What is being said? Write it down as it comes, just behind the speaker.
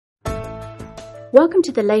Welcome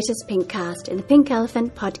to the latest Pinkcast in the Pink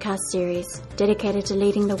Elephant podcast series, dedicated to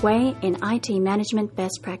leading the way in IT management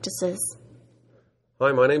best practices.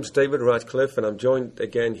 Hi, my name's David Radcliffe, and I'm joined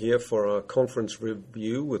again here for our conference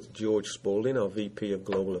review with George Spalding, our VP of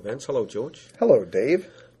Global Events. Hello, George. Hello, Dave.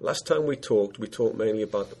 Last time we talked mainly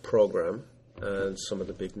about the program and some of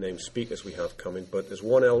the big name speakers we have coming, but there's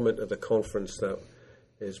one element of the conference that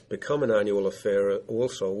has become an annual affair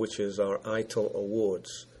also, which is our ITIL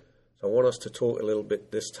Awards. I want us to talk a little bit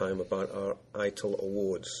this time about our ITIL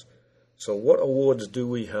Awards. So what awards do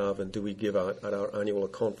we have and do we give out at our annual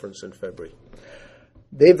conference in February?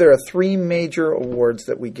 Dave, there are three major awards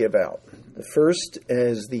that we give out. The first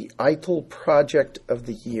is the ITIL Project of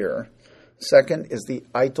the Year. Second is the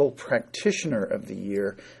ITIL Practitioner of the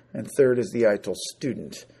Year. And third is the ITIL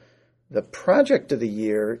Student. The Project of the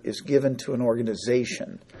Year is given to an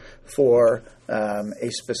organization for a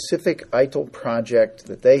specific ITIL project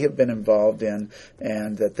that they have been involved in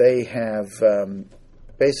and that they have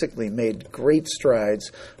basically made great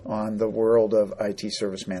strides on the world of IT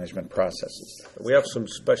service management processes. We have some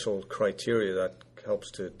special criteria that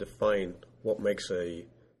helps to define what makes a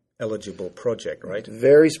eligible project, right?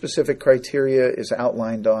 Very specific criteria is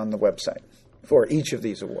outlined on the website for each of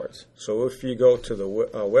these awards. So if you go to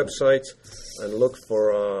our website and look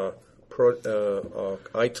for our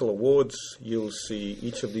ITIL Awards, you'll see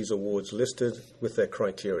each of these awards listed with their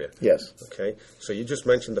criteria. Yes. Okay. So you just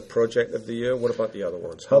mentioned the Project of the Year. What about the other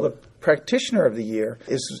ones? Well, the Practitioner of the Year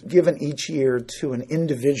is given each year to an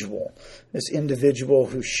individual. This individual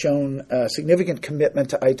who's shown significant commitment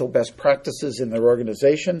to ITIL best practices in their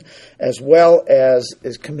organization, as well as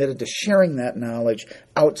is committed to sharing that knowledge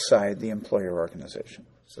outside the employer organization.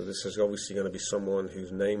 So this is obviously going to be someone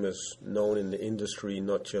whose name is known in the industry,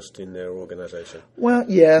 not just in their organization. Well,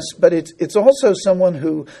 yes, but it's also someone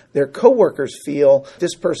who their coworkers feel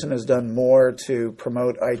this person has done more to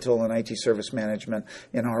promote ITIL and IT service management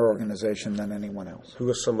in our organization than anyone else. Who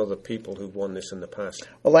are some of the people who've won this in the past?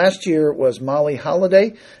 Well, last year was Molly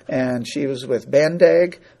Holliday, and she was with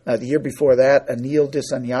Bandag. The year before that, Anil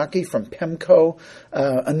Disanyaki from PEMCO.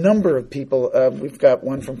 A number of people. We've got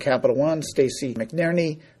one from Capital One, Stacey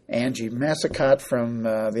McNerney, Angie Massicott from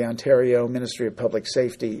the Ontario Ministry of Public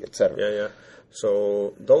Safety, etc. Yeah.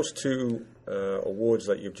 So those two awards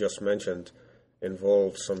that you've just mentioned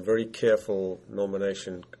involve some very careful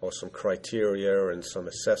nomination or some criteria and some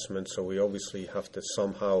assessment. So we obviously have to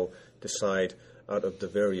somehow decide out of the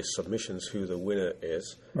various submissions who the winner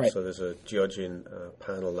is. Right. So there's a judging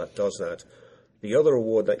panel that does that. The other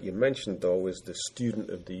award that you mentioned, though, is the Student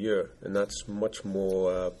of the Year, and that's much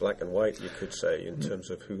more black and white, you could say, in terms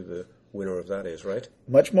of who the winner of that is, right?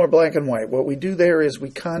 Much more black and white. What we do there is we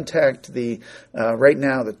contact right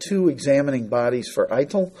now, the two examining bodies for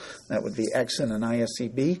ITIL. That would be EXIN and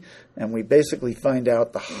ISCB, and we basically find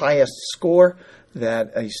out the highest score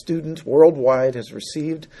that a student worldwide has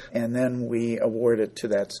received, and then we award it to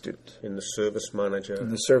that student. In the Service Manager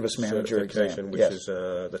exam, which yes. is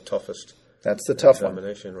the toughest. That's the tough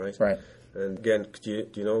examination, one. Right? And again, do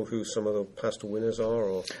you know who some of the past winners are?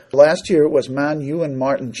 Or? Last year it was Man Yu and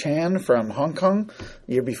Martin Chan from Hong Kong.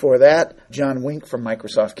 The year before that, John Wink from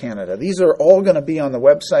Microsoft Canada. These are all going to be on the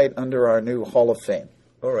website under our new Hall of Fame.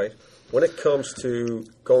 All right. When it comes to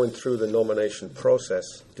going through the nomination process,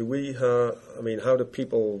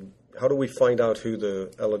 how do we find out who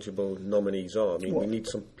the eligible nominees are? We need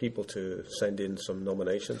some people to send in some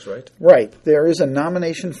nominations, right? Right. There is a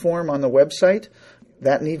nomination form on the website.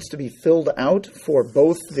 That needs to be filled out for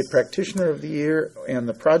both the Practitioner of the Year and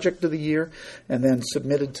the Project of the Year, and then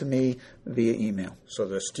submitted to me via email. So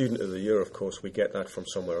the Student of the Year, of course, we get that from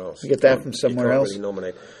somewhere else. You get that from somewhere else? You can't really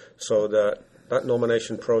nominate. So that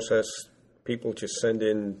nomination process, people just send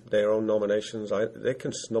in their own nominations. They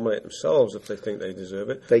can nominate themselves if they think they deserve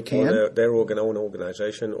it. They can. Or their own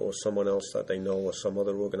organization, or someone else that they know, or some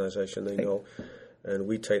other organization they know. And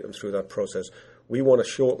we take them through that process. We want a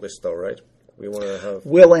shortlist, though, right?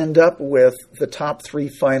 We'll end up with the top three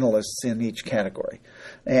finalists in each category.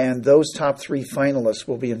 And those top three finalists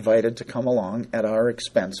will be invited to come along at our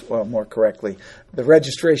expense. Well, more correctly, the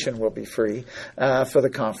registration will be free for the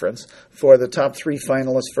conference for the top three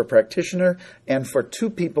finalists for Practitioner and for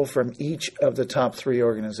two people from each of the top three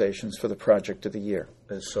organizations for the Project of the Year.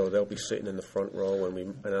 And so they'll be sitting in the front row when we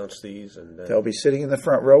announce these. And they'll be sitting in the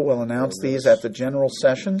front row. We'll announce these at the general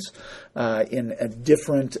sessions in a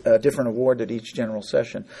different award at each general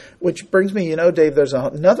session. Which brings me, Dave, there's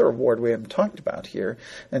another award we haven't talked about here,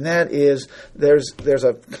 and that is there's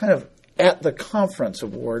a kind of at the conference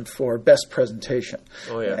award for best presentation.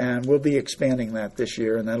 Oh, yeah. And we'll be expanding that this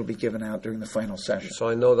year, and that'll be given out during the final session. So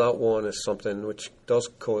I know that one is something which does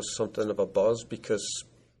cause something of a buzz, because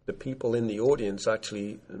the people in the audience,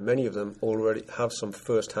 actually, many of them already have some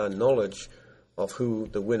first-hand knowledge of who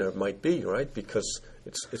the winner might be, right? Because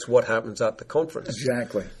it's what happens at the conference.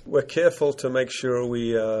 Exactly. We're careful to make sure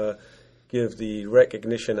we give the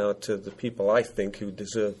recognition out to the people, I think, who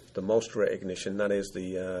deserve the most recognition. That is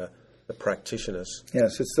the practitioners.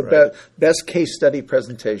 Yes, it's the right? best case study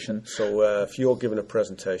presentation. So if you're giving a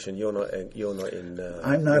presentation, you're not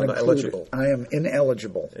I'm not included. eligible. I am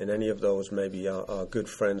ineligible. And any of those, maybe our good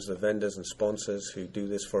friends, the vendors and sponsors who do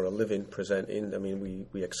this for a living, presenting. I mean,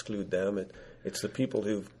 we exclude them. It's the people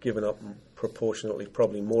who've given up proportionately,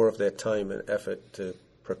 probably more of their time and effort to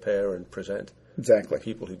prepare and present. Exactly.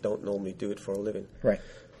 People who don't normally do it for a living. Right.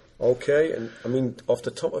 Okay, and I mean, off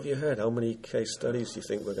the top of your head, how many case studies do you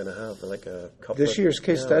think we're going to have? Like a couple. This year's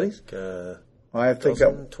case studies? Like, I think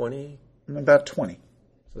 20. About 20. So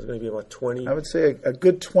there's going to be about 20. I would say a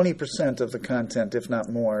good 20% of the content, if not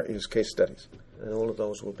more, is case studies. And all of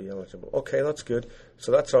those will be eligible. Okay, that's good.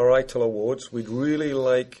 So that's our ITIL Awards. We'd really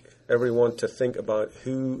like everyone to think about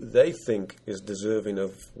who they think is deserving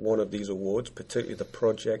of one of these awards, particularly the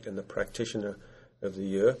project and the practitioner of the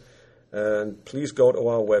year. And please go to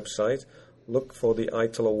our website, look for the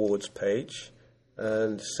ITIL Awards page,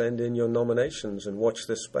 and send in your nominations and watch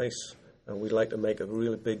this space. And we'd like to make a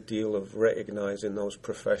really big deal of recognizing those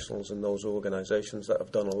professionals and those organizations that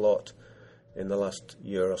have done a lot in the last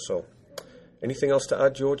year or so. Anything else to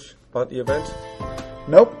add, George, about the event?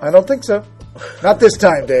 Nope, I don't think so. Not this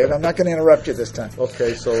time, Dave. I'm not going to interrupt you this time.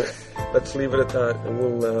 Okay, so let's leave it at that, and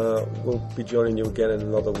we'll be joining you again in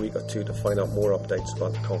another week or two to find out more updates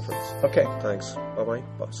about the conference. Okay. Thanks. Bye-bye.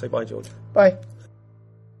 Say bye, George. Bye.